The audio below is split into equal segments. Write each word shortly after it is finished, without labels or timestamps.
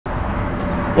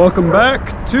Welcome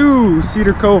back to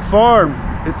Cedar Cove Farm.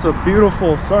 It's a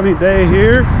beautiful sunny day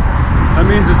here. That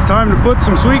means it's time to put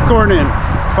some sweet corn in,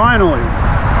 finally.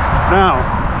 Now,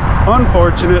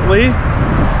 unfortunately,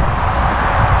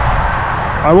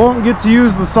 I won't get to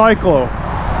use the Cyclo.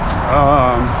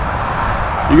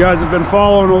 You guys have been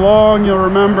following along. You'll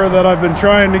remember that I've been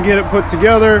trying to get it put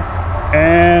together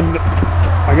and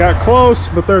I got close,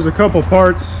 but there's a couple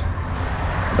parts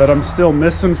that I'm still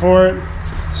missing for it.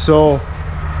 So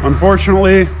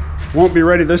unfortunately, won't be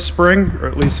ready this spring, or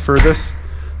at least for this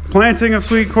planting of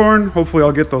sweet corn. Hopefully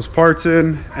I'll get those parts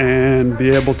in and be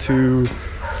able to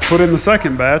put in the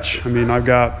second batch. I mean, I've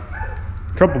got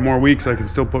a couple more weeks I can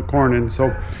still put corn in.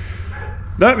 So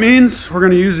that means we're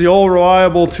gonna use the old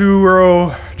reliable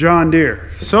 2-row John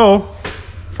Deere. So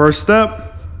first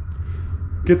step,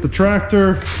 get the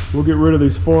tractor. We'll get rid of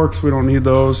these forks, we don't need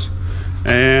those.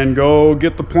 And go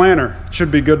get the planter. It should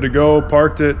be good to go.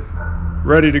 Parked it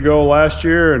ready to go last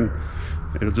year, and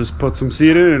it'll just put some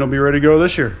seed in and it'll be ready to go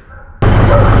this year.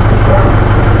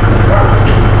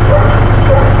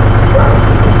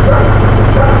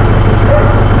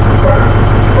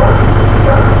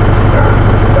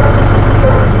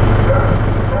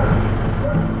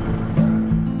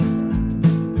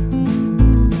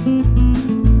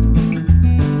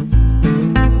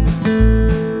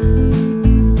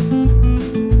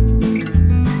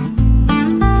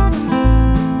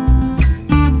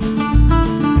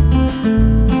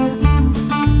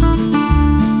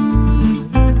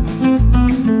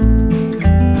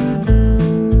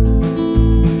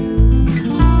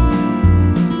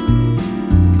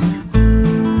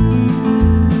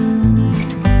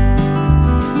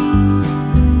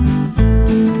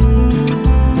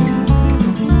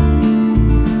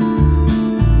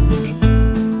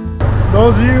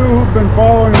 Those of you who've been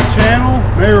following the channel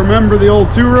may remember the old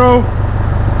 2-row.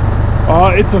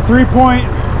 It's a 3-point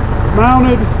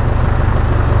mounted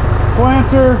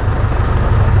planter,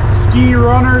 ski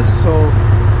runners, so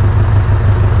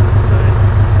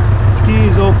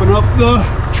skis open up the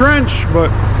trench,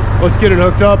 but let's get it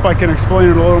hooked up. I can explain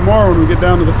it a little more when we get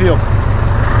down to the field.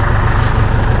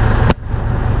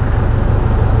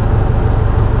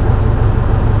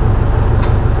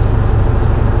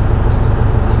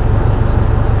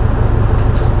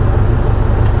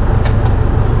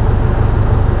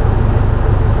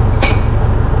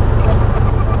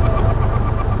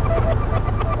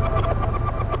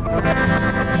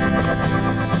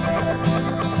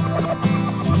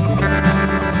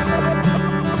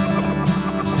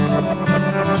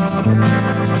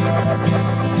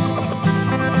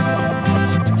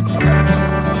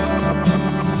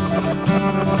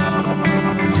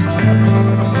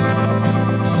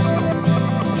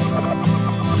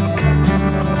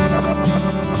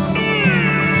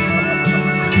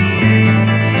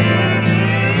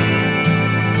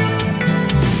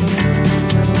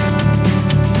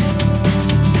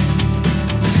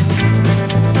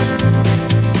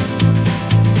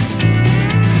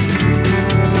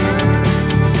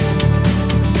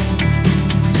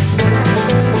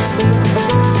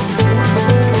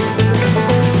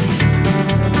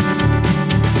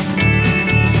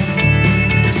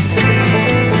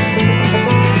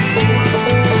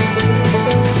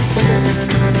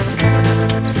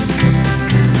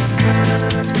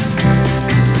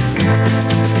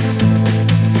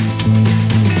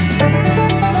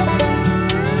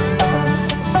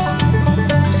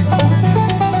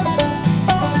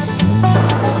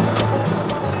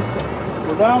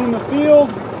 Down in the field,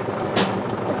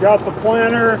 I've got the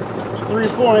planter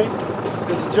 3-point.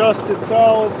 It's adjusted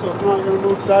solid, so it's not going to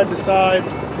move side to side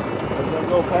as I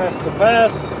go pass to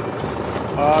pass.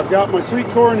 I've got my sweet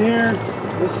corn here.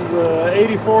 This is a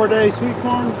 84-day sweet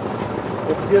corn.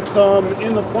 Let's get some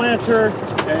in the planter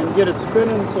and get it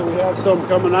spinning so we have some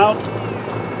coming out.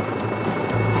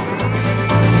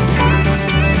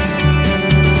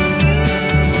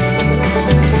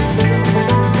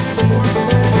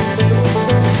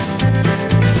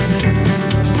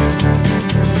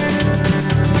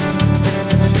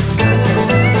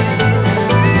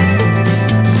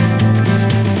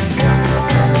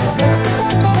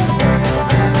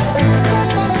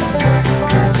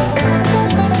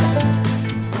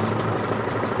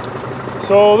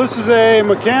 So this is a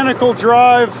mechanical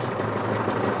drive,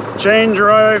 chain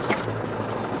drive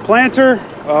planter.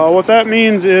 What that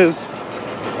means is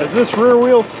as this rear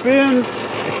wheel spins,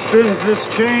 it spins this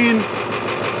chain,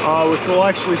 which will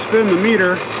actually spin the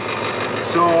meter.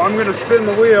 So I'm going to spin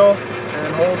the wheel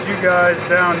and hold you guys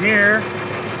down here.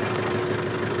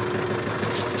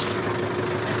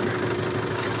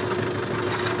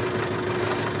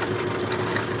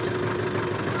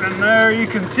 And there you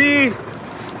can see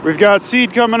We've got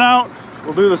seed coming out.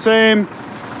 We'll do the same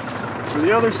for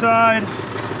the other side.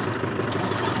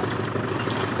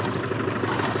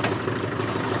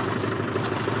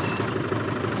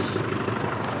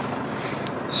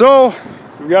 So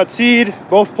we've got seed,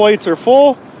 both plates are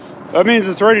full. That means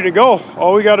it's ready to go.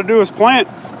 All we got to do is plant.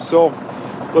 So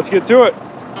let's get to it.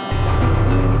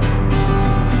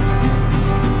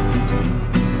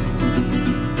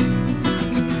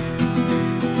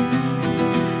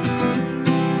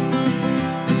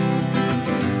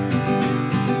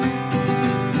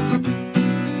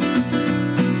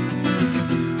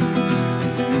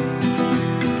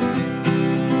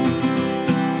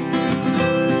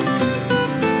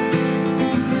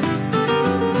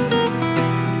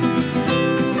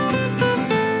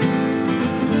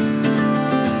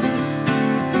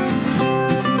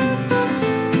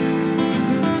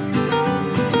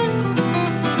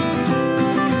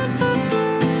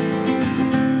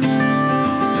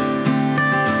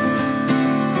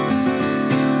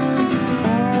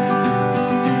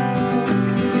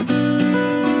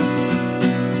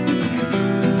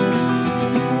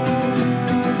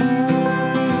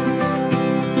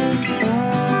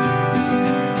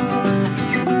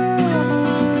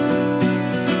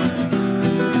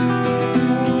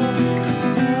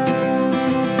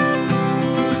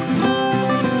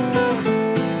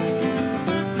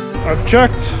 I've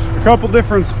checked a couple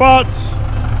different spots.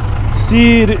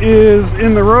 Seed is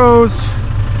in the rows,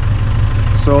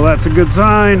 so that's a good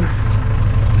sign.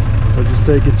 I'll just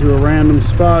take it to a random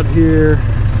spot here.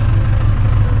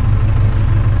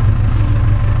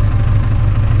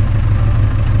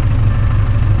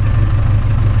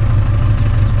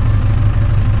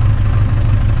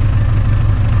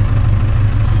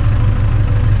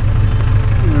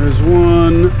 There's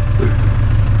one.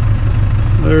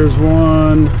 There's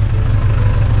one.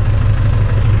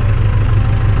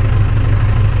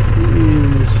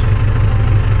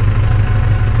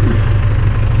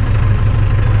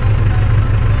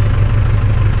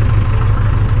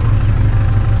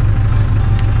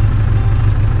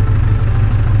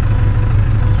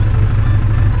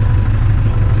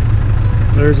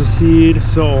 There's a seed.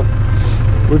 So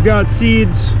we've got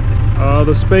seeds.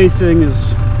 The spacing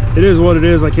is what it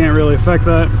is. I can't really affect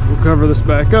that. We'll cover this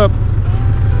back up.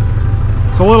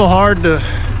 It's a little hard to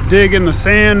dig in the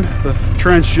sand. The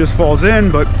trench just falls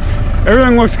in, but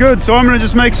everything looks good. So I'm gonna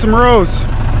just make some rows.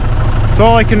 That's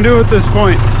all I can do at this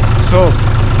point. So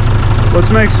let's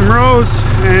make some rows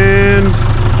and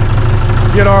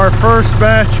get our first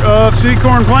batch of sweet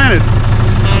corn planted.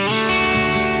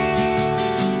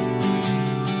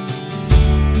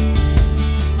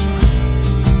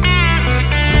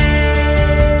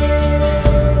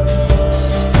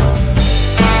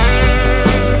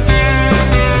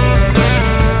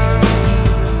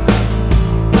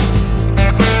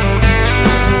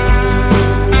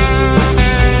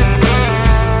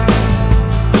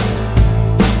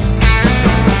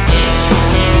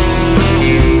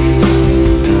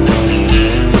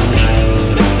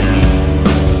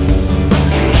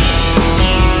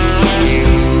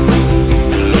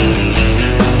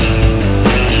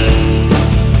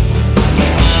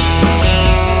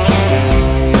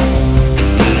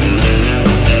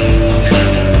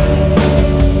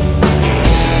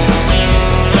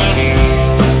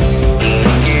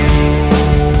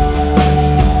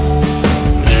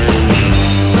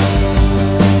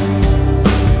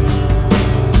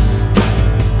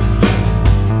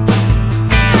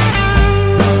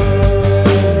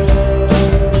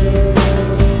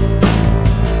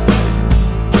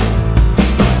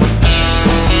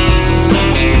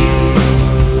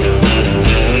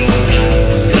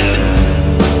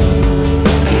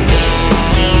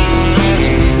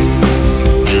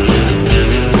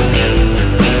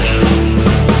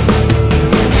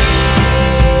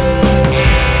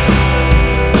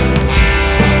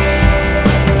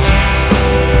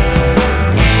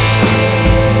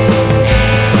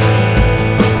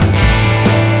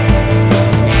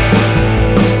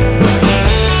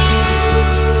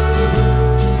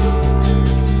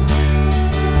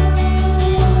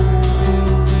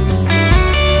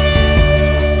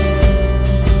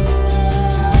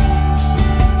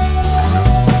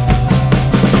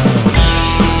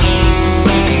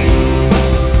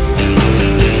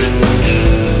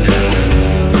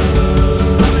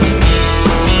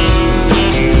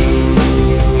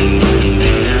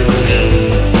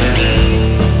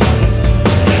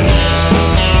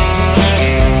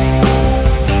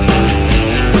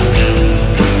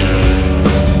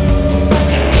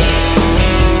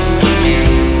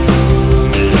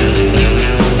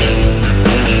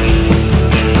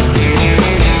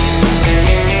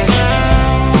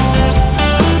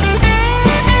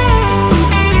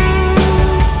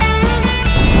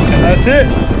 that's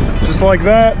it. Just like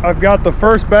that, I've got the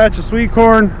first batch of sweet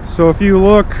corn. So if you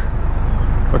look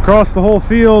across the whole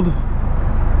field,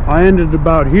 I ended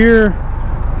about here.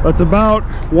 That's about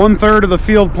 1/3 of the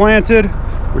field planted,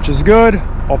 which is good.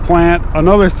 I'll plant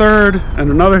another third and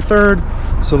another third,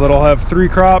 so that I'll have 3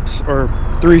 crops or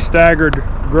 3 staggered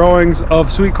growings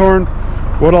of sweet corn.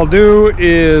 What I'll do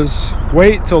is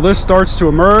wait till this starts to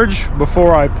emerge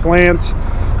before I plant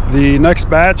the next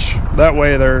batch. That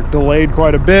way they're delayed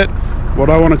quite a bit. What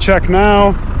I want to check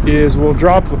now is we'll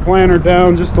drop the planter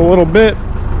down just a little bit.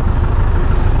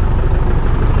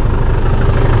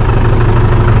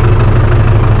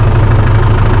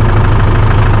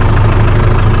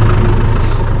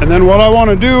 And then what I want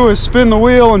to do is spin the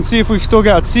wheel and see if we've still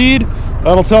got seed.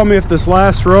 That'll tell me if this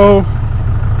last row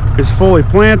is fully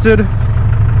planted.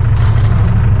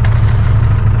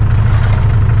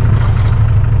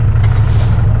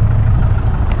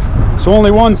 So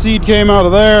only 1 seed came out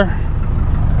of there.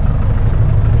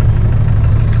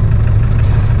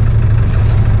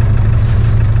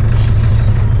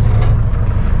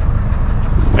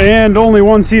 And only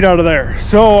 1 seed out of there.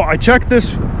 So I checked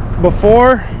this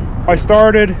before I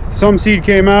started. Some seed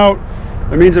came out.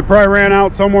 That means it probably ran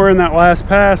out somewhere in that last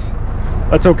pass.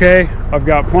 That's okay. I've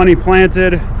got plenty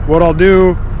planted. What I'll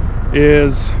do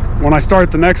is when I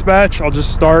start the next batch, I'll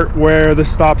just start where this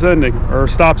stops ending or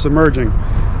stops emerging.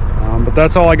 But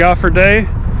that's all I got for today.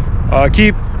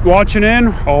 Keep watching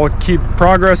in. I'll keep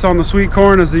progress on the sweet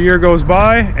corn as the year goes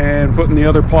by and putting the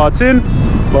other plots in.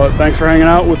 But thanks for hanging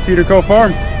out with Cedar Cove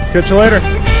Farm. Catch you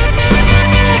later.